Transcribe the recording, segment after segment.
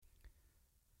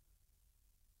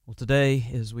Well, today,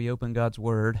 as we open God's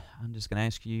Word, I'm just going to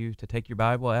ask you to take your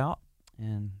Bible out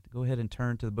and go ahead and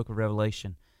turn to the book of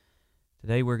Revelation.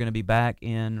 Today, we're going to be back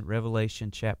in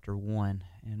Revelation chapter 1,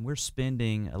 and we're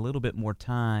spending a little bit more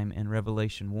time in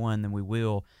Revelation 1 than we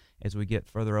will as we get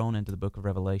further on into the book of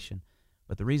Revelation.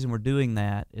 But the reason we're doing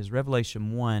that is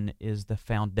Revelation 1 is the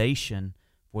foundation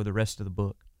for the rest of the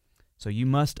book. So you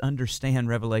must understand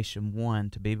Revelation 1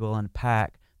 to be able to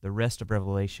unpack the rest of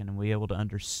Revelation and be able to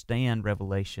understand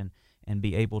Revelation and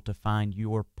be able to find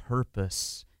your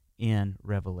purpose in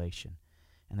Revelation.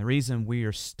 And the reason we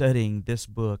are studying this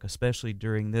book, especially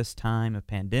during this time of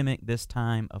pandemic, this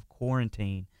time of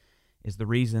quarantine, is the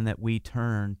reason that we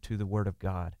turn to the Word of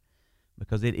God.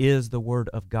 Because it is the Word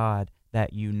of God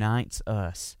that unites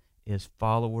us as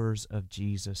followers of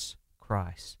Jesus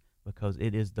Christ. Because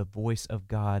it is the voice of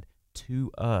God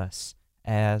to us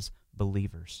as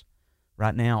believers.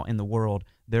 Right now in the world,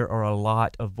 there are a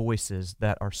lot of voices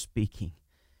that are speaking.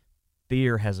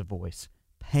 Fear has a voice.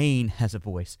 Pain has a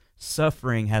voice.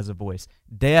 Suffering has a voice.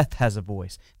 Death has a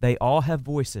voice. They all have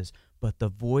voices, but the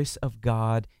voice of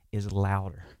God is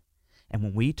louder. And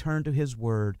when we turn to His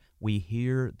Word, we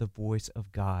hear the voice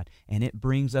of God. And it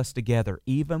brings us together,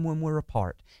 even when we're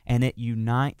apart. And it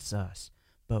unites us.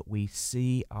 But we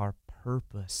see our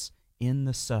purpose in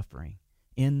the suffering,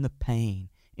 in the pain,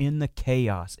 in the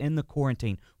chaos, in the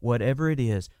quarantine, whatever it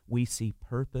is, we see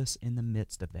purpose in the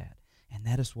midst of that. And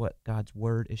that is what God's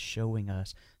Word is showing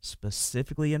us,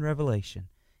 specifically in Revelation,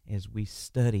 as we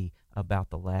study about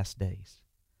the last days.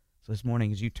 So this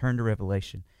morning, as you turn to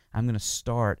Revelation, I'm going to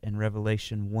start in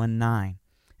Revelation 1:9.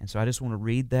 And so I just want to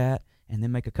read that and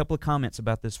then make a couple of comments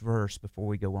about this verse before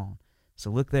we go on.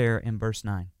 So look there in verse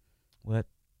 9. What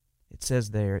it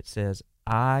says there, it says,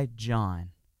 I,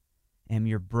 John, am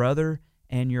your brother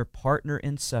and your partner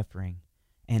in suffering,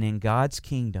 and in God's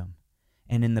kingdom,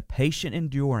 and in the patient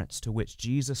endurance to which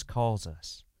Jesus calls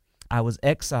us. I was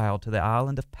exiled to the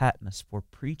island of Patmos for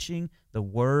preaching the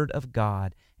word of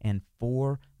God and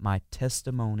for my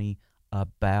testimony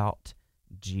about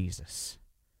Jesus.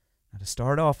 Now to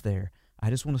start off there,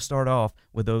 I just want to start off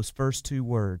with those first two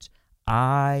words,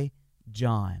 I,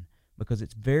 John, because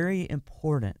it's very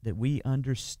important that we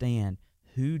understand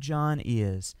who John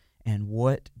is and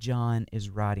what John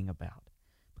is writing about.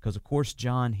 Because, of course,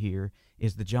 John here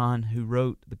is the John who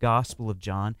wrote the Gospel of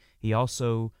John. He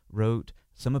also wrote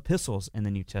some epistles in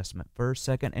the New Testament,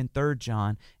 1st, 2nd, and 3rd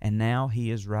John, and now he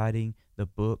is writing the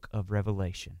book of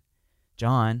Revelation.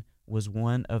 John was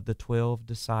one of the 12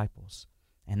 disciples.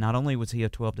 And not only was he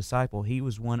a 12th disciple, he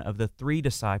was one of the 3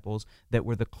 disciples that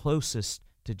were the closest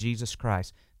to Jesus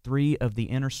Christ. 3 of the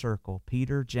inner circle,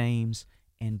 Peter, James,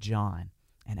 and John.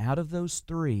 And out of those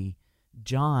 3,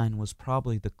 John was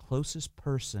probably the closest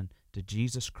person to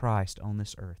Jesus Christ on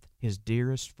this earth, his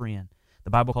dearest friend.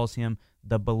 The Bible calls him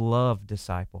the beloved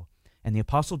disciple. And the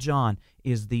Apostle John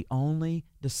is the only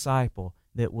disciple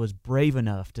that was brave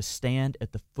enough to stand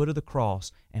at the foot of the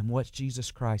cross and watch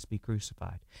Jesus Christ be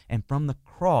crucified. And from the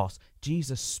cross,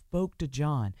 Jesus spoke to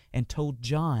John and told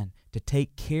John to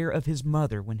take care of his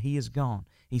mother when he is gone.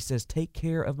 He says, take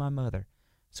care of my mother.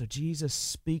 So Jesus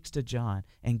speaks to John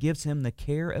and gives him the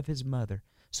care of his mother.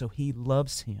 So he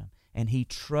loves him and he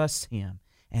trusts him.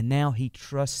 And now he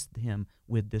trusts him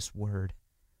with this word.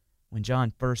 When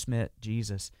John first met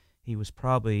Jesus, he was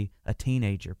probably a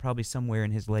teenager, probably somewhere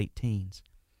in his late teens.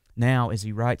 Now, as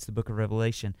he writes the book of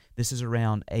Revelation, this is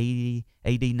around AD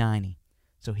 90.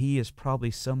 So he is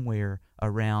probably somewhere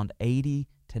around 80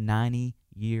 to 90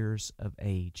 years of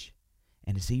age.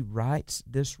 And as he writes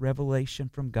this revelation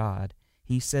from God,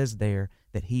 he says there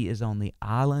that he is on the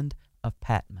island of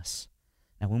Patmos.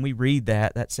 Now, when we read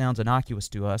that, that sounds innocuous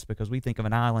to us because we think of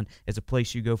an island as a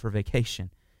place you go for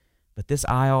vacation. But this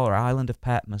isle or island of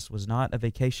Patmos was not a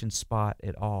vacation spot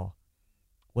at all.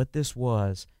 What this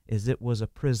was is it was a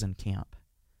prison camp.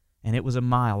 And it was a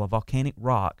mile of volcanic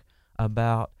rock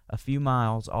about a few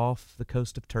miles off the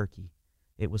coast of Turkey.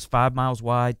 It was 5 miles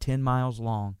wide, 10 miles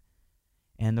long.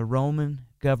 And the Roman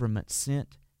government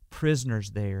sent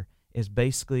prisoners there is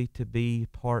basically to be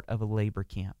part of a labor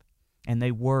camp. And they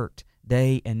worked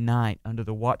day and night under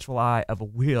the watchful eye of a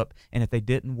whip, and if they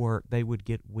didn't work, they would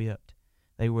get whipped.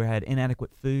 They had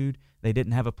inadequate food, they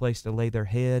didn't have a place to lay their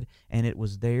head, and it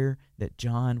was there that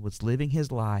John was living his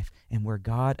life and where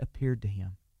God appeared to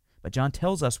him. But John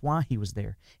tells us why he was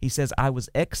there. He says, I was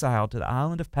exiled to the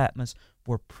island of Patmos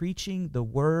for preaching the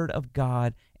word of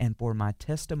God and for my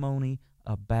testimony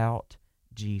about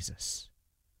Jesus.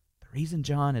 The reason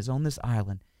John is on this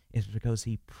island is because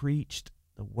he preached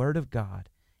the Word of God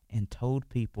and told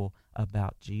people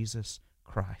about Jesus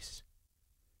Christ.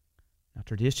 Now,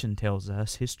 tradition tells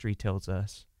us, history tells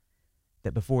us,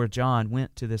 that before John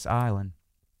went to this island,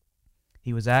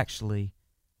 he was actually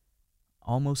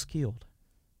almost killed.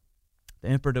 The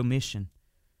Emperor Domitian,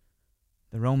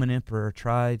 the Roman emperor,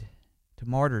 tried to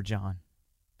martyr John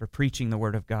for preaching the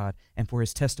Word of God and for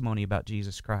his testimony about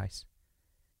Jesus Christ.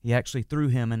 He actually threw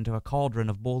him into a cauldron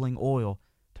of boiling oil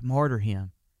to martyr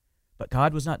him. But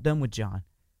God was not done with John.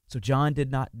 So John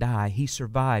did not die. He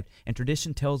survived. And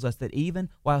tradition tells us that even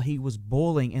while he was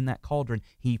boiling in that cauldron,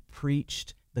 he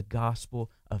preached the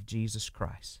gospel of Jesus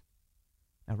Christ.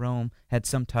 Now, Rome had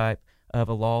some type of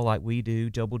a law like we do,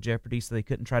 double jeopardy, so they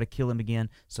couldn't try to kill him again.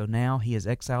 So now he is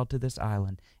exiled to this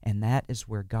island, and that is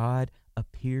where God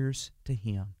appears to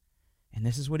him. And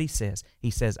this is what he says. He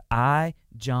says, I,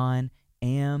 John,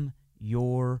 am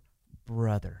your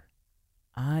brother.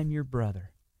 I'm your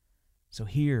brother. So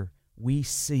here we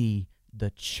see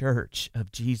the church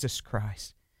of Jesus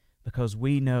Christ, because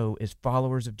we know as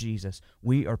followers of Jesus,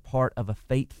 we are part of a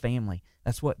faith family.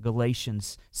 That's what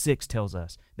Galatians 6 tells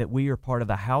us, that we are part of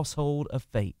the household of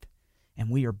faith, and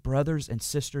we are brothers and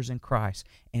sisters in Christ.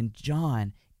 And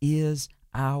John is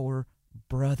our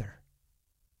brother,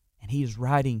 and he is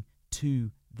writing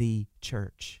to the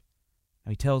church.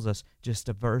 Now, he tells us just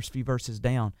few verses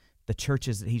down, the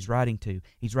churches that he's writing to.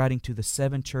 He's writing to the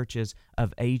 7 churches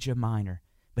of Asia Minor.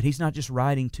 But he's not just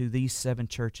writing to these 7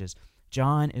 churches.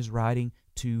 John is writing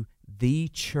to the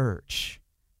church,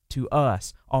 to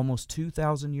us, almost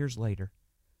 2,000 years later.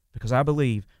 Because I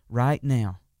believe right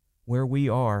now, where we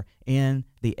are in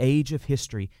the age of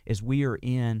history, is we are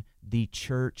in the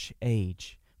church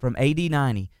age. From AD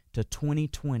 90 to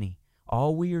 2020,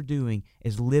 all we are doing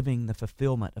is living the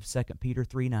fulfillment of 2 Peter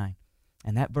 3:9.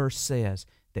 And that verse says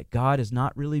that God is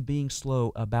not really being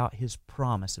slow about his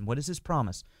promise. And what is his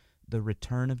promise? The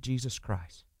return of Jesus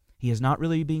Christ. He is not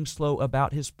really being slow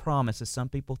about his promise, as some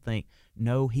people think.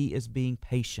 No, he is being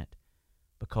patient,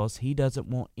 because he doesn't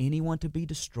want anyone to be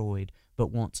destroyed,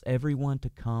 but wants everyone to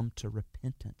come to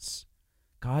repentance.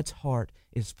 God's heart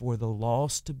is for the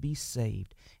lost to be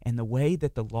saved, and the way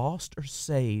that the lost are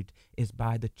saved is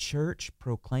by the church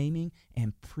proclaiming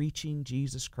and preaching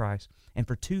Jesus Christ. And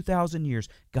for 2,000 years,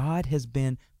 God has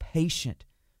been patient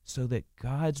so that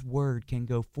God's word can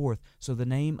go forth, so the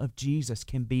name of Jesus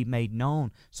can be made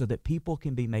known, so that people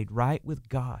can be made right with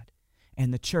God.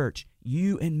 And the church,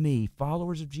 you and me,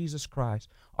 followers of Jesus Christ,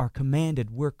 are commanded,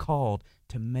 we're called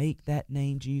to make that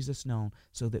name Jesus known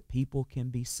so that people can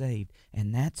be saved.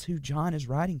 And that's who John is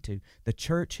writing to, the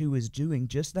church who is doing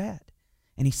just that.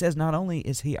 And he says not only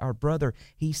is he our brother,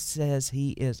 he says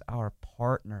he is our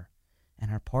partner. And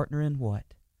our partner in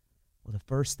what? Well, the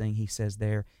first thing he says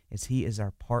there is he is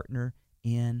our partner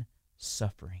in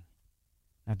suffering.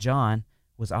 Now, John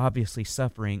was obviously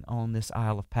suffering on this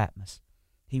Isle of Patmos.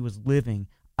 He was living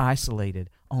isolated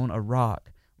on a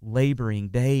rock, laboring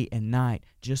day and night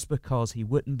just because he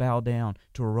wouldn't bow down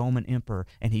to a Roman emperor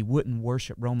and he wouldn't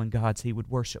worship Roman gods. He would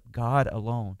worship God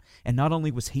alone. And not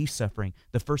only was he suffering,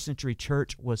 the first century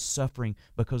church was suffering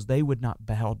because they would not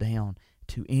bow down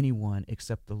to anyone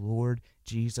except the Lord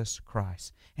Jesus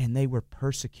Christ. And they were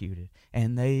persecuted,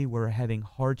 and they were having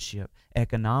hardship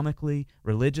economically,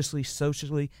 religiously,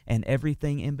 socially, and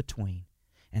everything in between.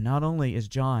 And not only is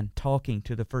John talking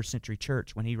to the first century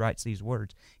church when he writes these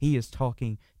words, he is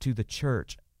talking to the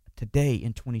church today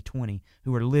in 2020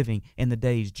 who are living in the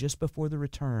days just before the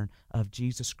return of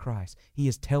Jesus Christ. He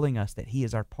is telling us that he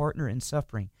is our partner in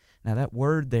suffering. Now, that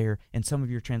word there in some of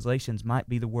your translations might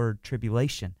be the word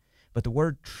tribulation. But the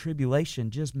word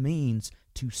tribulation just means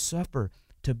to suffer,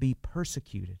 to be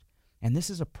persecuted. And this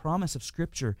is a promise of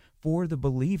Scripture for the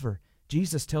believer.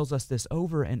 Jesus tells us this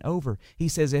over and over. He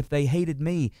says, if they hated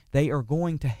me, they are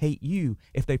going to hate you.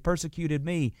 If they persecuted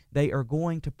me, they are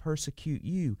going to persecute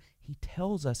you. He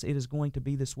tells us it is going to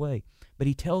be this way. But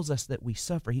he tells us that we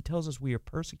suffer. He tells us we are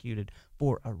persecuted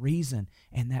for a reason.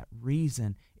 And that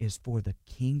reason is for the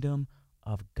kingdom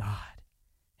of God.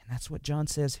 And that's what John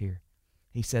says here.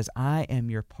 He says, I am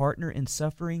your partner in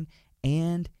suffering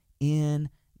and in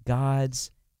God's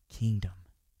kingdom.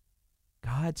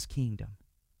 God's kingdom.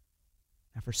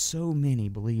 Now, for so many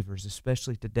believers,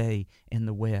 especially today in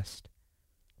the West,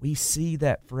 we see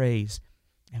that phrase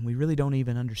and we really don't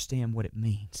even understand what it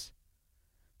means.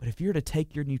 But if you're to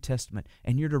take your New Testament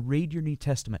and you're to read your New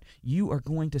Testament, you are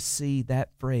going to see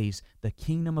that phrase, the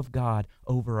kingdom of God,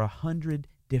 over 100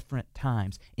 different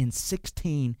times in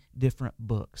 16 different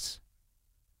books.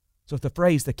 So if the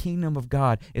phrase, the kingdom of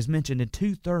God, is mentioned in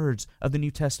 2/3 of the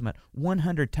New Testament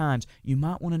 100 times, you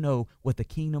might want to know what the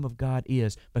kingdom of God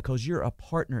is, because you're a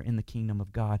partner in the kingdom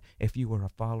of God if you are a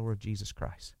follower of Jesus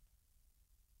Christ.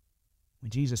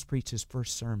 When Jesus preached his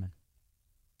first sermon,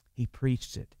 he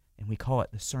preached it and we call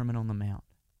it the Sermon on the Mount.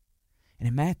 And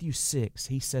in Matthew 6,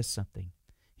 he says something.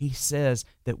 He says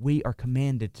that we are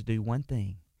commanded to do one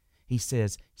thing. He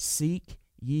says, "Seek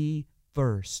ye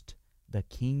first the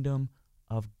kingdom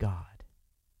of God."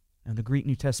 Now, in the Greek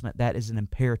New Testament, that is an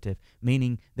imperative,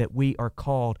 meaning that we are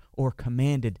called or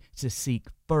commanded to seek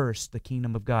first the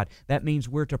kingdom of God. That means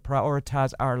we're to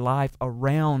prioritize our life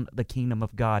around the kingdom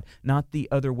of God, not the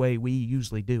other way we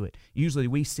usually do it. Usually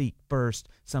we seek first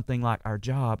something like our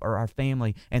job or our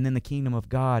family, and then the kingdom of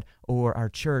God or our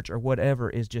church or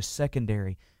whatever is just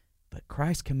secondary. But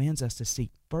Christ commands us to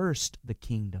seek first the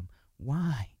kingdom.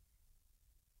 Why?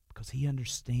 Because he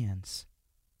understands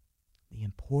the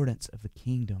importance of the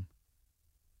kingdom,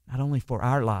 not only for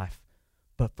our life,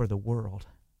 but for the world.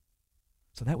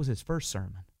 So that was his first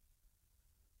sermon.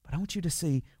 But I want you to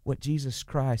see what Jesus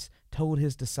Christ told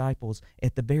his disciples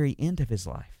at the very end of his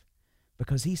life,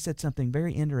 because he said something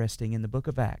very interesting in the book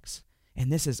of Acts.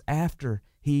 And this is after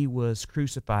he was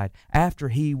crucified, after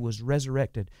he was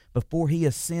resurrected, before he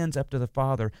ascends up to the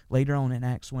Father later on in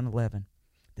Acts 1:11.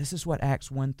 This is what Acts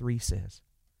 1:3 says.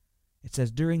 It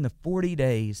says, "During the 40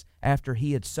 days after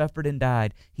he had suffered and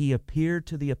died, he appeared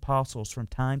to the apostles from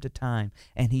time to time,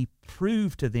 and he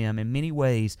proved to them in many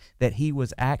ways that he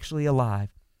was actually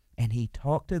alive, and he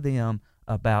talked to them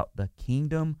about the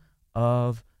kingdom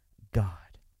of God."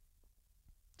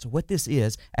 So what this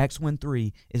is, Acts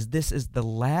 1:3, is this is the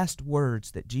last words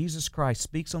that Jesus Christ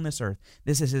speaks on this earth.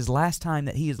 This is his last time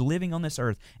that he is living on this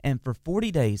earth. And for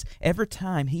 40 days, every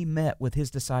time he met with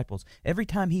his disciples, every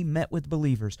time he met with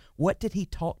believers, what did he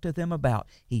talk to them about?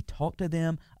 He talked to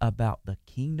them about the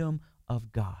kingdom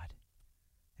of God.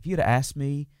 If you had asked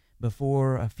me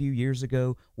before a few years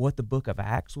ago what the book of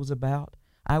Acts was about,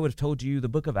 I would have told you the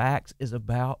book of Acts is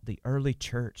about the early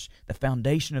church, the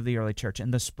foundation of the early church,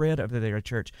 and the spread of the early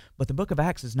church. But the book of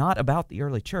Acts is not about the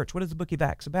early church. What is the book of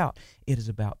Acts about? It is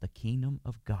about the kingdom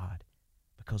of God.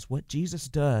 Because what Jesus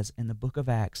does in the book of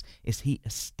Acts is he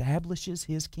establishes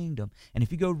his kingdom. And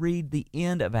if you go read the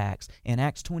end of Acts, in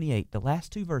Acts 28, the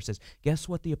last two verses, guess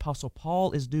what the Apostle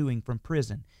Paul is doing from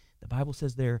prison? The Bible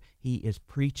says there he is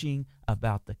preaching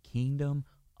about the kingdom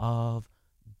of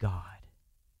God.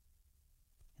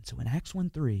 And so in Acts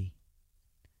 1:3,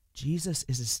 Jesus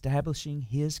is establishing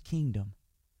his kingdom.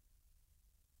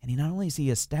 And not only is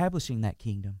he establishing that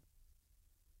kingdom,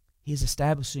 he is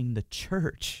establishing the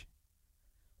church,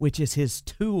 which is his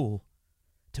tool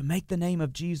to make the name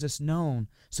of Jesus known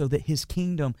so that his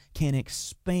kingdom can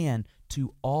expand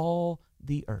to all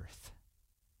the earth.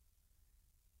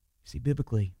 See,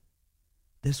 biblically,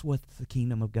 this is what the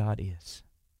kingdom of God is.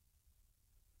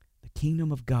 The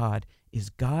kingdom of God is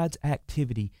God's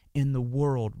activity in the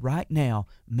world right now,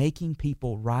 making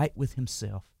people right with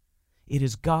himself. It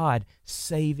is God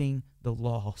saving the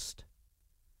lost.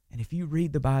 And if you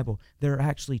read the Bible, there are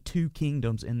actually two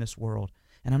kingdoms in this world.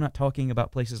 And I'm not talking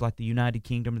about places like the United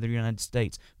Kingdom or the United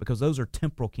States, because those are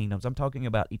temporal kingdoms. I'm talking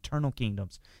about eternal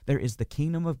kingdoms. There is the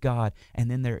kingdom of God,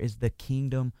 and then there is the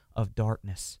kingdom of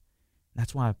darkness.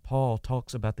 That's why Paul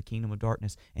talks about the kingdom of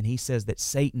darkness, and he says that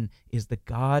Satan is the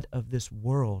god of this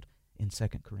world in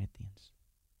 2 Corinthians.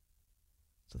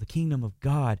 So the kingdom of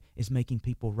God is making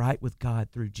people right with God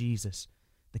through Jesus.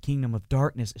 The kingdom of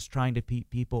darkness is trying to keep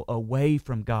people away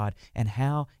from God. And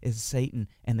how is Satan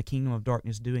and the kingdom of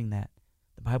darkness doing that?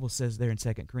 The Bible says there in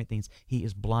 2 Corinthians, he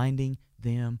is blinding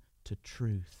them to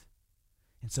truth.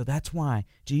 And so that's why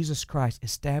Jesus Christ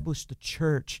established the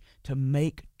church to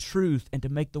make truth and to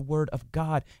make the word of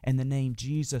God and the name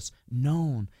Jesus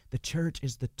known. The church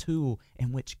is the tool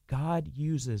in which God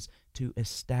uses to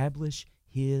establish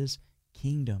his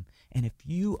kingdom. And if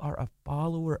you are a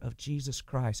follower of Jesus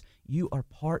Christ, you are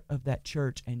part of that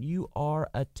church, and you are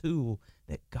a tool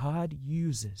that God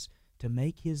uses to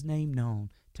make his name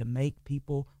known, to make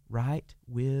people right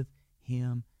with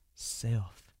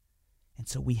himself. And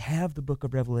so we have the book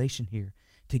of Revelation here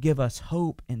to give us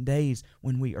hope in days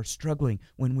when we are struggling,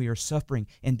 when we are suffering,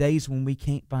 in days when we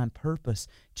can't find purpose.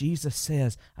 Jesus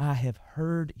says, I have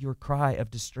heard your cry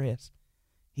of distress.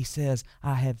 He says,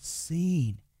 I have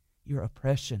seen your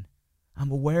oppression. I'm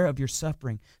aware of your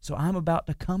suffering, so I'm about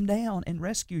to come down and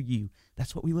rescue you.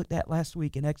 That's what we looked at last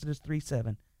week in Exodus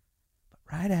 3:7. But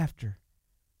right after,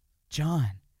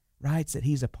 John writes that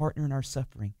he's a partner in our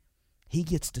suffering. He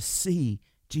gets to see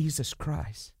Jesus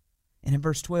Christ. And in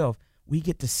verse 12, we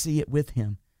get to see it with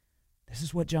him. This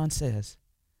is what John says.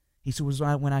 He says,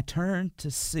 when I turned to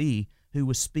see who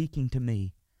was speaking to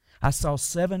me, I saw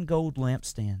 7 gold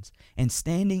lampstands, and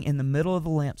standing in the middle of the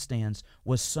lampstands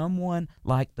was someone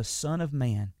like the Son of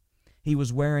Man. He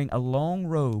was wearing a long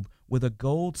robe with a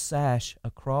gold sash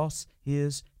across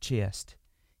his chest.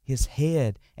 His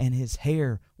head and his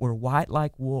hair were white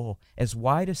like wool, as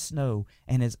white as snow,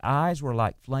 and his eyes were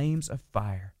like flames of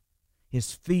fire.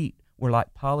 His feet were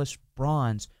like polished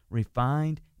bronze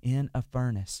refined in a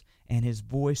furnace, and his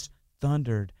voice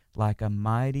thundered like a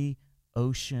mighty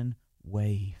ocean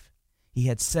wave. He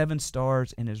had 7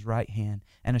 stars in his right hand,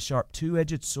 and a sharp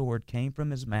 2-edged sword came from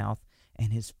his mouth,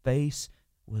 and his face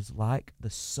was like the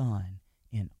sun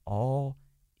in all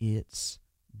its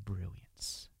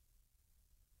brilliance.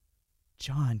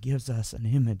 John gives us an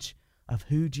image of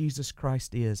who Jesus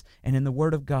Christ is, and in the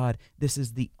Word of God, this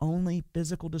is the only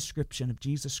physical description of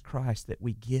Jesus Christ that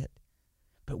we get.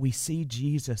 But we see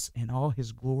Jesus in all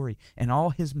his glory and all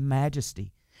his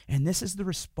majesty. And this is the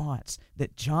response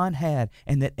that John had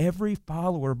and that every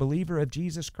follower, believer of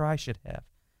Jesus Christ should have.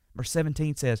 Verse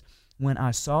 17 says, "When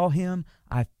I saw him,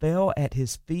 I fell at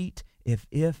his feet as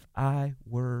if I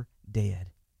were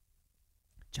dead."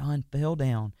 John fell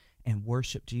down and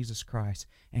worship Jesus Christ.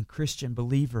 And Christian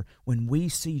believer, when we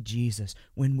see Jesus,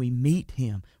 when we meet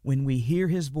him, when we hear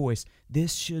his voice,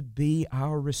 this should be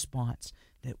our response,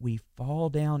 that we fall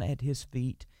down at his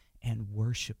feet and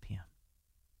worship him.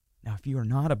 Now, if you are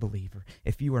not a believer,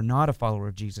 if you are not a follower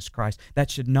of Jesus Christ,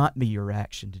 that should not be your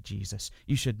reaction to Jesus.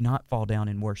 You should not fall down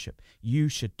in worship. You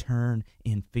should turn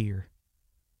in fear.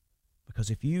 Because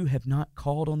if you have not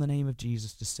called on the name of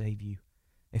Jesus to save you,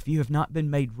 if you have not been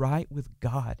made right with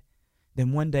God,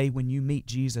 then one day when you meet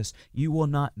Jesus, you will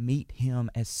not meet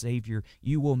him as Savior.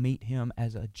 You will meet him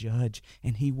as a judge,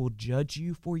 and he will judge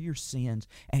you for your sins,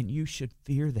 and you should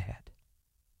fear that.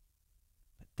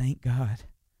 But thank God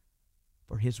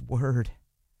for his word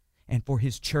and for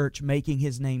his church making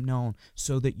his name known,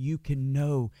 so that you can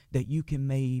know that you can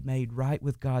be made right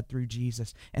with God through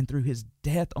Jesus and through his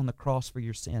death on the cross for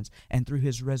your sins and through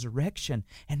his resurrection.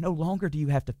 And no longer do you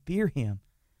have to fear him,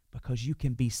 because you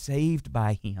can be saved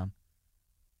by him.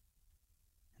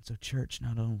 And so, church,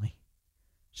 not only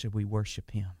should we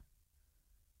worship him,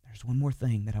 there's one more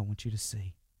thing that I want you to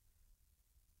see.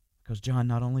 Because John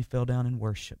not only fell down and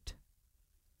worshiped,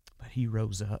 but he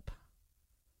rose up.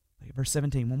 Look at verse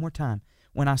 17 one more time.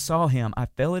 "When I saw him, I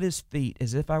fell at his feet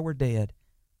as if I were dead.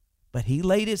 But he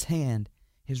laid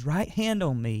his right hand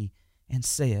on me, and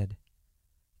said,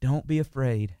 'Don't be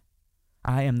afraid.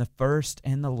 I am the first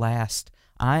and the last.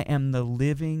 I am the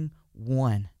living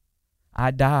one. I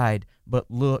died,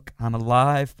 but look, I'm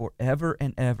alive forever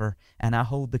and ever, and I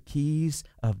hold the keys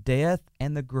of death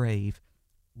and the grave.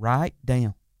 Write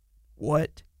down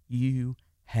what you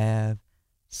have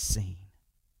seen.'"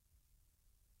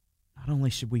 Not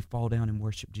only should we fall down and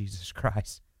worship Jesus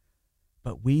Christ,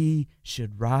 but we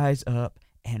should rise up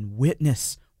and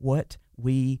witness what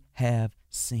we have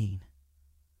seen.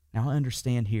 Now, I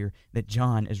understand here that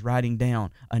John is writing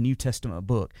down a New Testament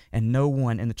book, and no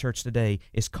one in the church today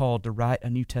is called to write a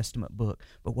New Testament book.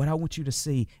 But what I want you to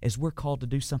see is we're called to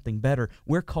do something better.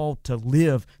 We're called to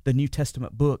live the New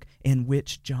Testament book in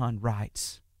which John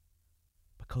writes.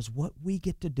 Because what we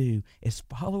get to do as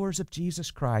followers of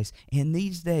Jesus Christ in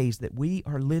these days that we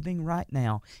are living right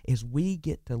now is we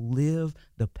get to live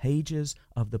the pages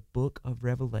of the book of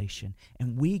Revelation.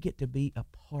 And we get to be a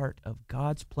part of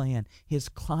God's plan, his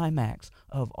climax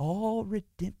of all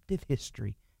redemptive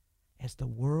history, as the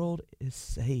world is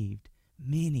saved,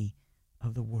 many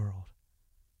of the world,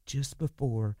 just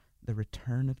before the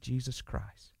return of Jesus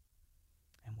Christ.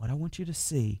 And what I want you to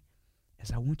see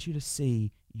is I want you to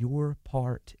see your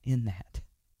part in that.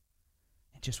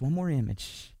 And just one more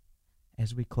image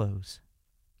as we close.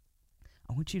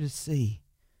 I want you to see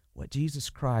what Jesus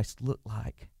Christ looked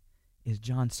like as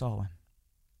John saw him.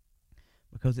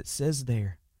 Because it says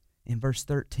there in verse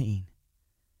 13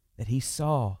 that he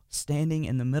saw standing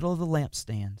in the middle of the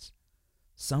lampstands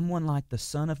someone like the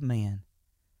Son of Man,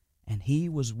 and he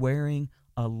was wearing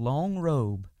a long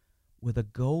robe with a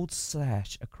gold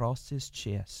sash across his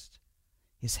chest.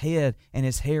 His head and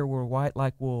his hair were white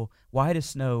like wool, white as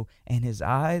snow, and his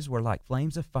eyes were like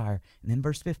flames of fire. And then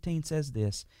verse 15 says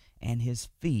this, "And his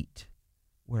feet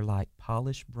were like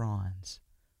polished bronze,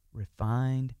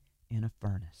 refined in a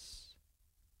furnace."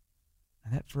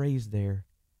 Now that phrase there,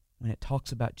 when it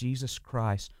talks about Jesus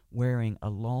Christ wearing a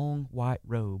long white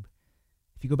robe,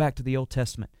 if you go back to the Old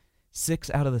Testament, 6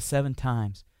 out of the 7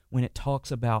 times when it talks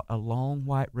about a long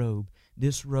white robe,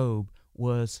 this robe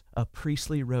was a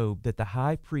priestly robe that the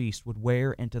high priest would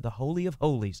wear into the Holy of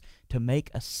Holies to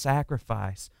make a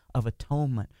sacrifice of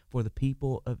atonement for the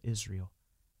people of Israel.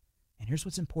 And here's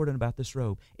what's important about this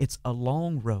robe. It's a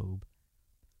long robe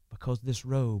because this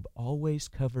robe always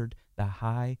covered the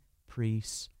high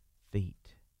priest's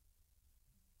feet.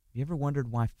 Have you ever wondered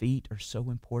why feet are so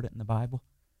important in the Bible?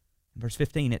 In verse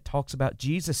 15, it talks about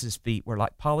Jesus' feet were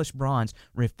like polished bronze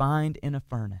refined in a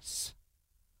furnace.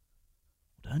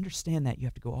 To understand that, you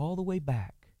have to go all the way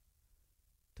back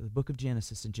to the book of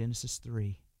Genesis in Genesis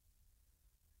 3.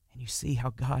 And you see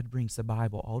how God brings the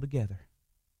Bible all together.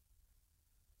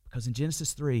 Because in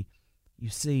Genesis 3, you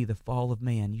see the fall of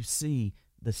man. You see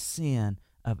the sin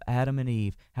of Adam and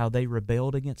Eve, how they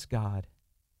rebelled against God.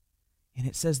 And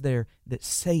it says there that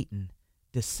Satan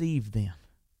deceived them.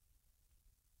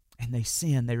 And they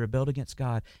sinned, they rebelled against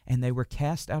God, and they were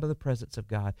cast out of the presence of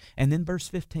God. And then verse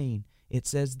 15, it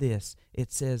says this.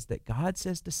 It says that God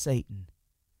says to Satan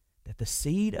that the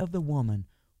seed of the woman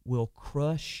will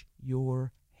crush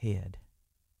your head.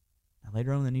 Now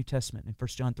later on in the New Testament, in 1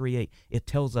 John 3:8, it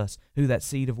tells us who that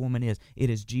seed of woman is. It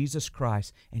is Jesus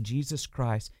Christ, and Jesus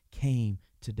Christ came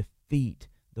to defeat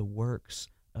the works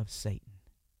of Satan.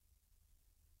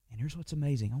 And here's what's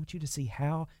amazing. I want you to see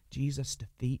how Jesus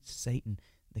defeats Satan,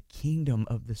 the kingdom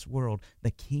of this world,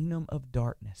 the kingdom of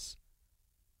darkness.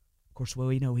 Of course, well,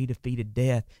 we know he defeated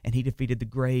death, and he defeated the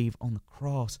grave on the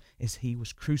cross as he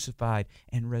was crucified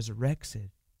and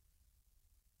resurrected.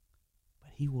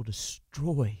 But he will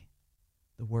destroy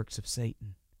the works of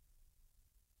Satan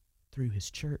through his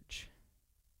church.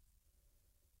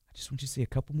 I just want you to see a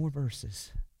couple more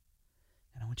verses.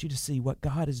 And I want you to see what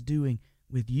God is doing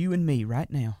with you and me right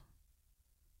now.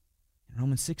 In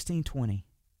Romans 16:20,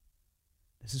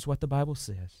 this is what the Bible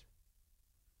says.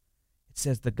 It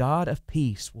says, the God of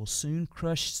peace will soon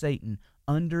crush Satan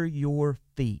under your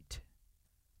feet.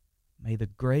 May the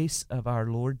grace of our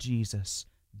Lord Jesus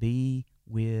be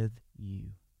with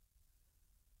you.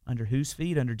 Under whose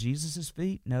feet? Under Jesus'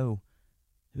 feet? No.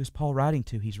 Who is Paul writing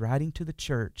to? He's writing to the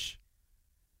church.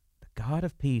 The God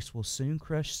of peace will soon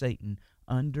crush Satan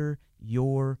under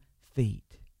your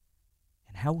feet.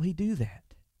 And how will he do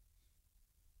that?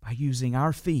 By using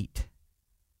our feet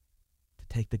to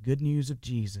take the good news of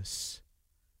Jesus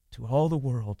to all the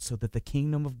world so that the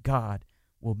kingdom of God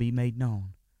will be made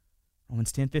known.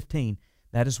 Romans 10:15,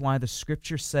 that is why the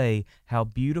scriptures say, how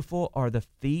beautiful are the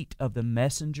feet of the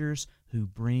messengers who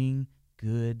bring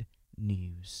good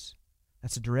news.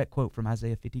 That's a direct quote from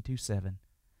Isaiah 52:7.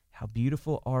 How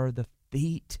beautiful are the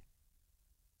feet.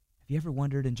 Have you ever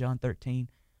wondered in John 13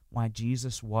 why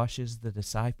Jesus washes the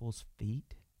disciples'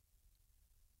 feet?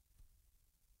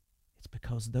 It's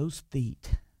because those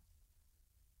feet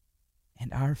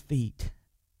and our feet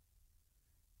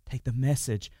take the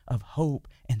message of hope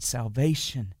and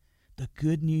salvation, the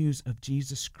good news of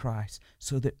Jesus Christ,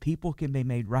 so that people can be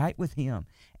made right with him.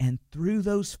 And through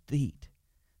those feet,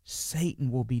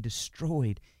 Satan will be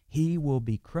destroyed. He will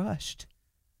be crushed.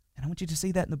 And I want you to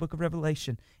see that in the book of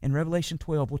Revelation. In Revelation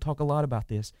 12, we'll talk a lot about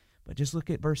this, but just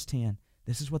look at verse 10.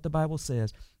 This is what the Bible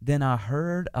says. Then I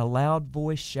heard a loud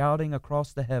voice shouting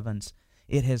across the heavens,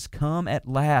 it has come at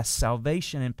last,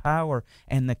 salvation and power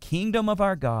and the kingdom of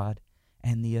our God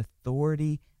and the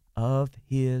authority of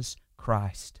his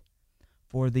Christ.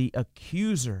 For the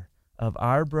accuser of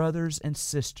our brothers and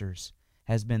sisters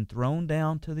has been thrown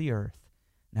down to the earth.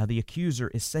 Now the accuser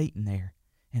is Satan there.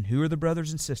 And who are the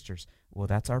brothers and sisters? Well,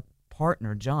 that's our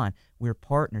partner, John. We're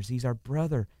partners. He's our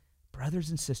brother. Brothers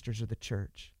and sisters of the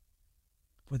church.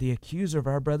 For the accuser of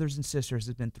our brothers and sisters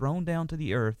has been thrown down to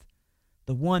the earth,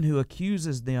 the one who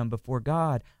accuses them before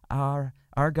God, our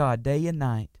God, day and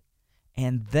night.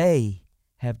 And they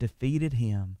have defeated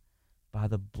him by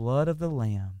the blood of the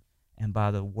Lamb and by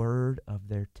the word of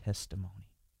their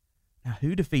testimony. Now,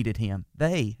 who defeated him?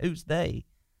 They. Who's they?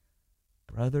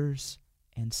 Brothers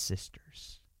and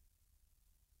sisters.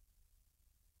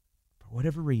 For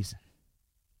whatever reason,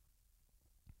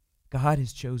 God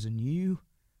has chosen you.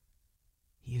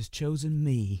 He has chosen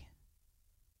me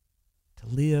to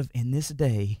live in this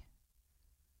day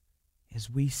as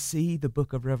we see the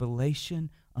book of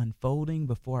Revelation unfolding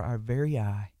before our very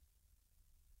eye.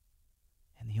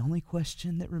 And the only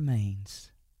question that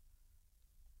remains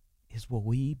is, will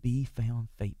we be found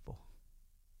faithful?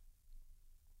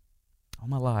 All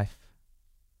my life,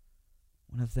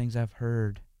 one of the things I've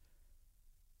heard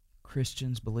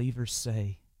Christians, believers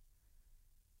say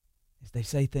is they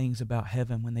say things about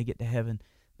heaven. When they get to heaven,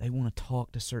 they want to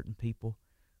talk to certain people.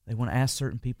 They want to ask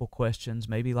certain people questions,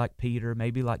 maybe like Peter,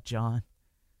 maybe like John.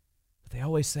 But they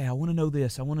always say, I want to know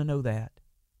this, I want to know that.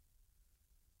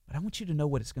 But I want you to know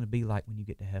what it's going to be like when you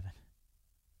get to heaven.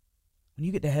 When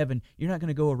you get to heaven, you're not going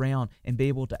to go around and be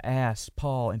able to ask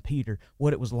Paul and Peter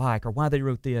what it was like or why they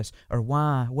wrote this or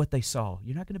what they saw.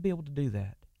 You're not going to be able to do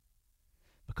that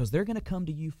because they're going to come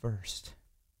to you first.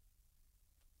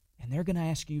 And they're going to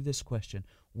ask you this question: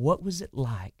 what was it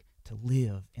like to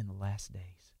live in the last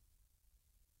days?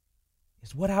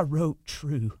 Is what I wrote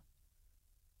true?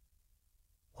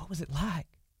 What was it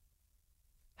like?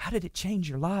 How did it change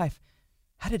your life?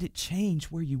 How did it change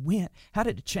where you went? How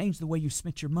did it change the way you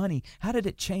spent your money? How did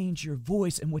it change your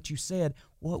voice and what you said?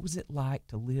 What was it like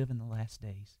to live in the last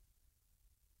days?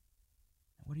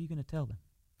 What are you going to tell them?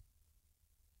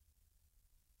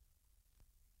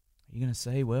 Are you going to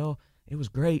say, well, it was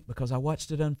great because I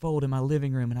watched it unfold in my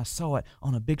living room and I saw it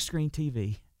on a big screen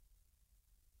TV?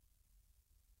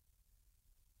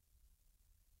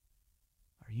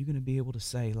 Are you going to be able to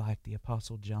say, like the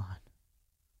Apostle John,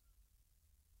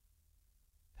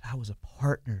 that I was a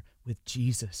partner with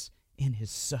Jesus in his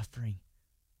suffering?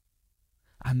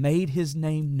 I made his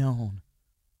name known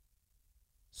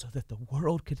so that the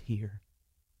world could hear,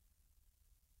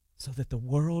 so that the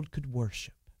world could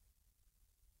worship,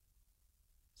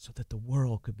 so that the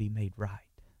world could be made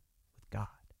right with God.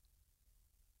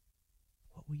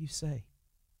 What will you say?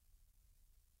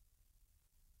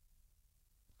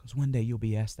 Because one day you'll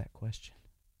be asked that question.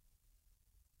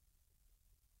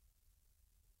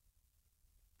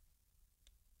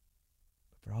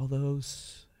 But for all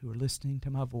those who are listening to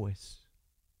my voice,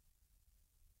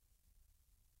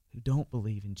 who don't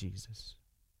believe in Jesus,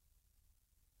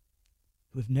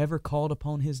 who have never called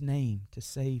upon his name to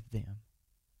save them,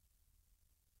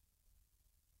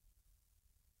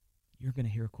 you're going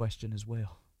to hear a question as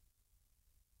well.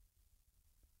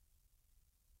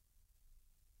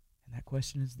 And that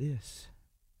question is this: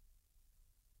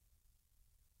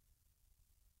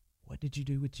 what did you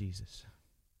do with Jesus?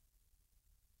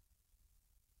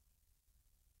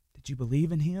 Did you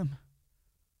believe in him,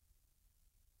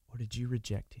 or did you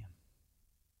reject him?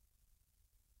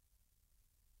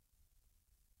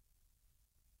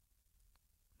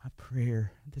 My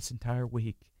prayer this entire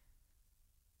week,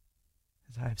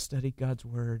 as I have studied God's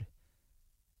Word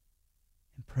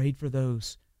and prayed for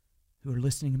those who are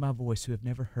listening to my voice who have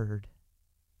never heard,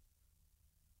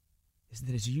 is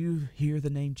that as you hear the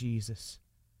name Jesus,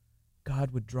 God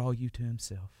would draw you to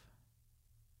himself.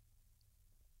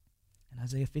 In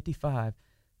Isaiah 55,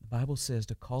 the Bible says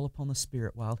to call upon the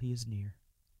Spirit while he is near.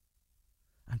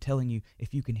 I'm telling you,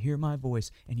 if you can hear my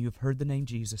voice and you have heard the name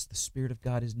Jesus, the Spirit of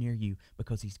God is near you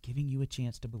because he's giving you a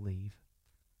chance to believe.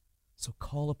 So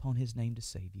call upon his name to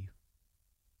save you.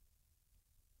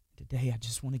 Today, I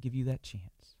just want to give you that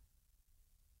chance.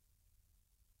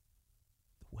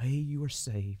 The way you are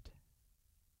saved,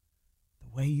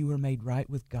 the way you are made right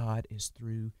with God is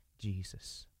through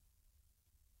Jesus.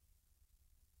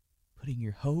 Putting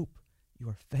your hope,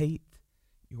 your faith,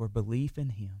 your belief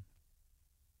in him.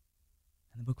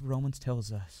 And the book of Romans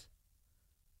tells us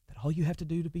that all you have to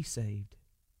do to be saved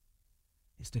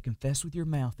is to confess with your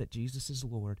mouth that Jesus is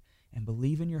Lord and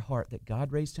believe in your heart that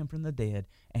God raised him from the dead,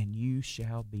 and you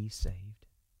shall be saved.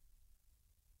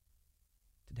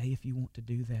 Today, if you want to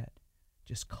do that,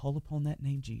 just call upon that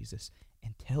name Jesus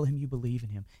and tell him you believe in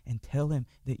him and tell him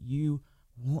that you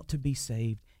want to be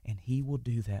saved, and he will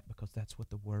do that because that's what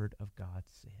the Word of God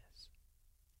says.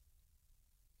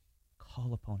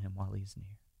 Call upon him while he is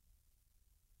near.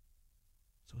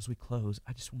 So as we close,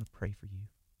 I just want to pray for you.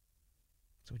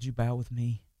 So would you bow with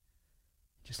me?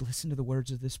 Just listen to the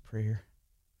words of this prayer.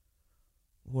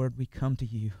 Lord, we come to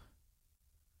you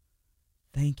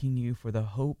thanking you for the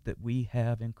hope that we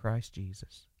have in Christ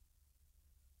Jesus.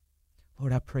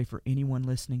 Lord, I pray for anyone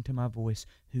listening to my voice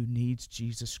who needs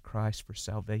Jesus Christ for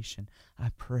salvation.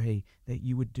 I pray that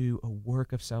you would do a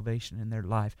work of salvation in their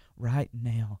life right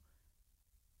now.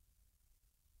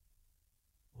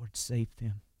 Lord, save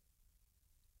them.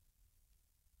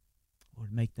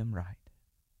 Lord, make them right.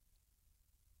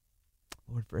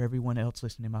 Lord, for everyone else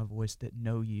listening to my voice that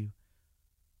know you,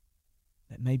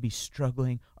 that may be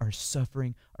struggling or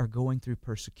suffering or going through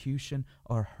persecution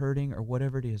or hurting or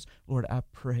whatever it is, Lord, I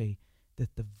pray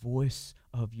that the voice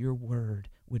of your word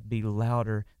would be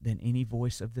louder than any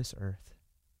voice of this earth.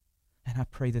 And I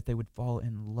pray that they would fall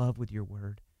in love with your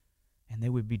word, and they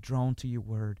would be drawn to your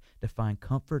word to find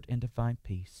comfort and to find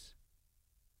peace.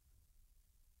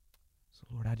 So,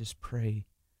 Lord, I just pray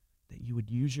that you would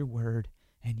use your word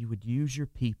and you would use your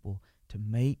people to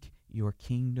make your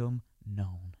kingdom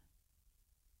known.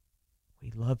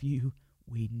 We love you,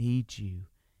 we need you,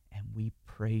 and we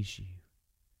praise you.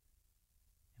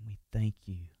 And we thank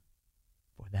you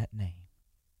for that name,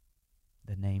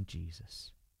 the name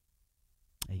Jesus.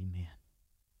 Amen.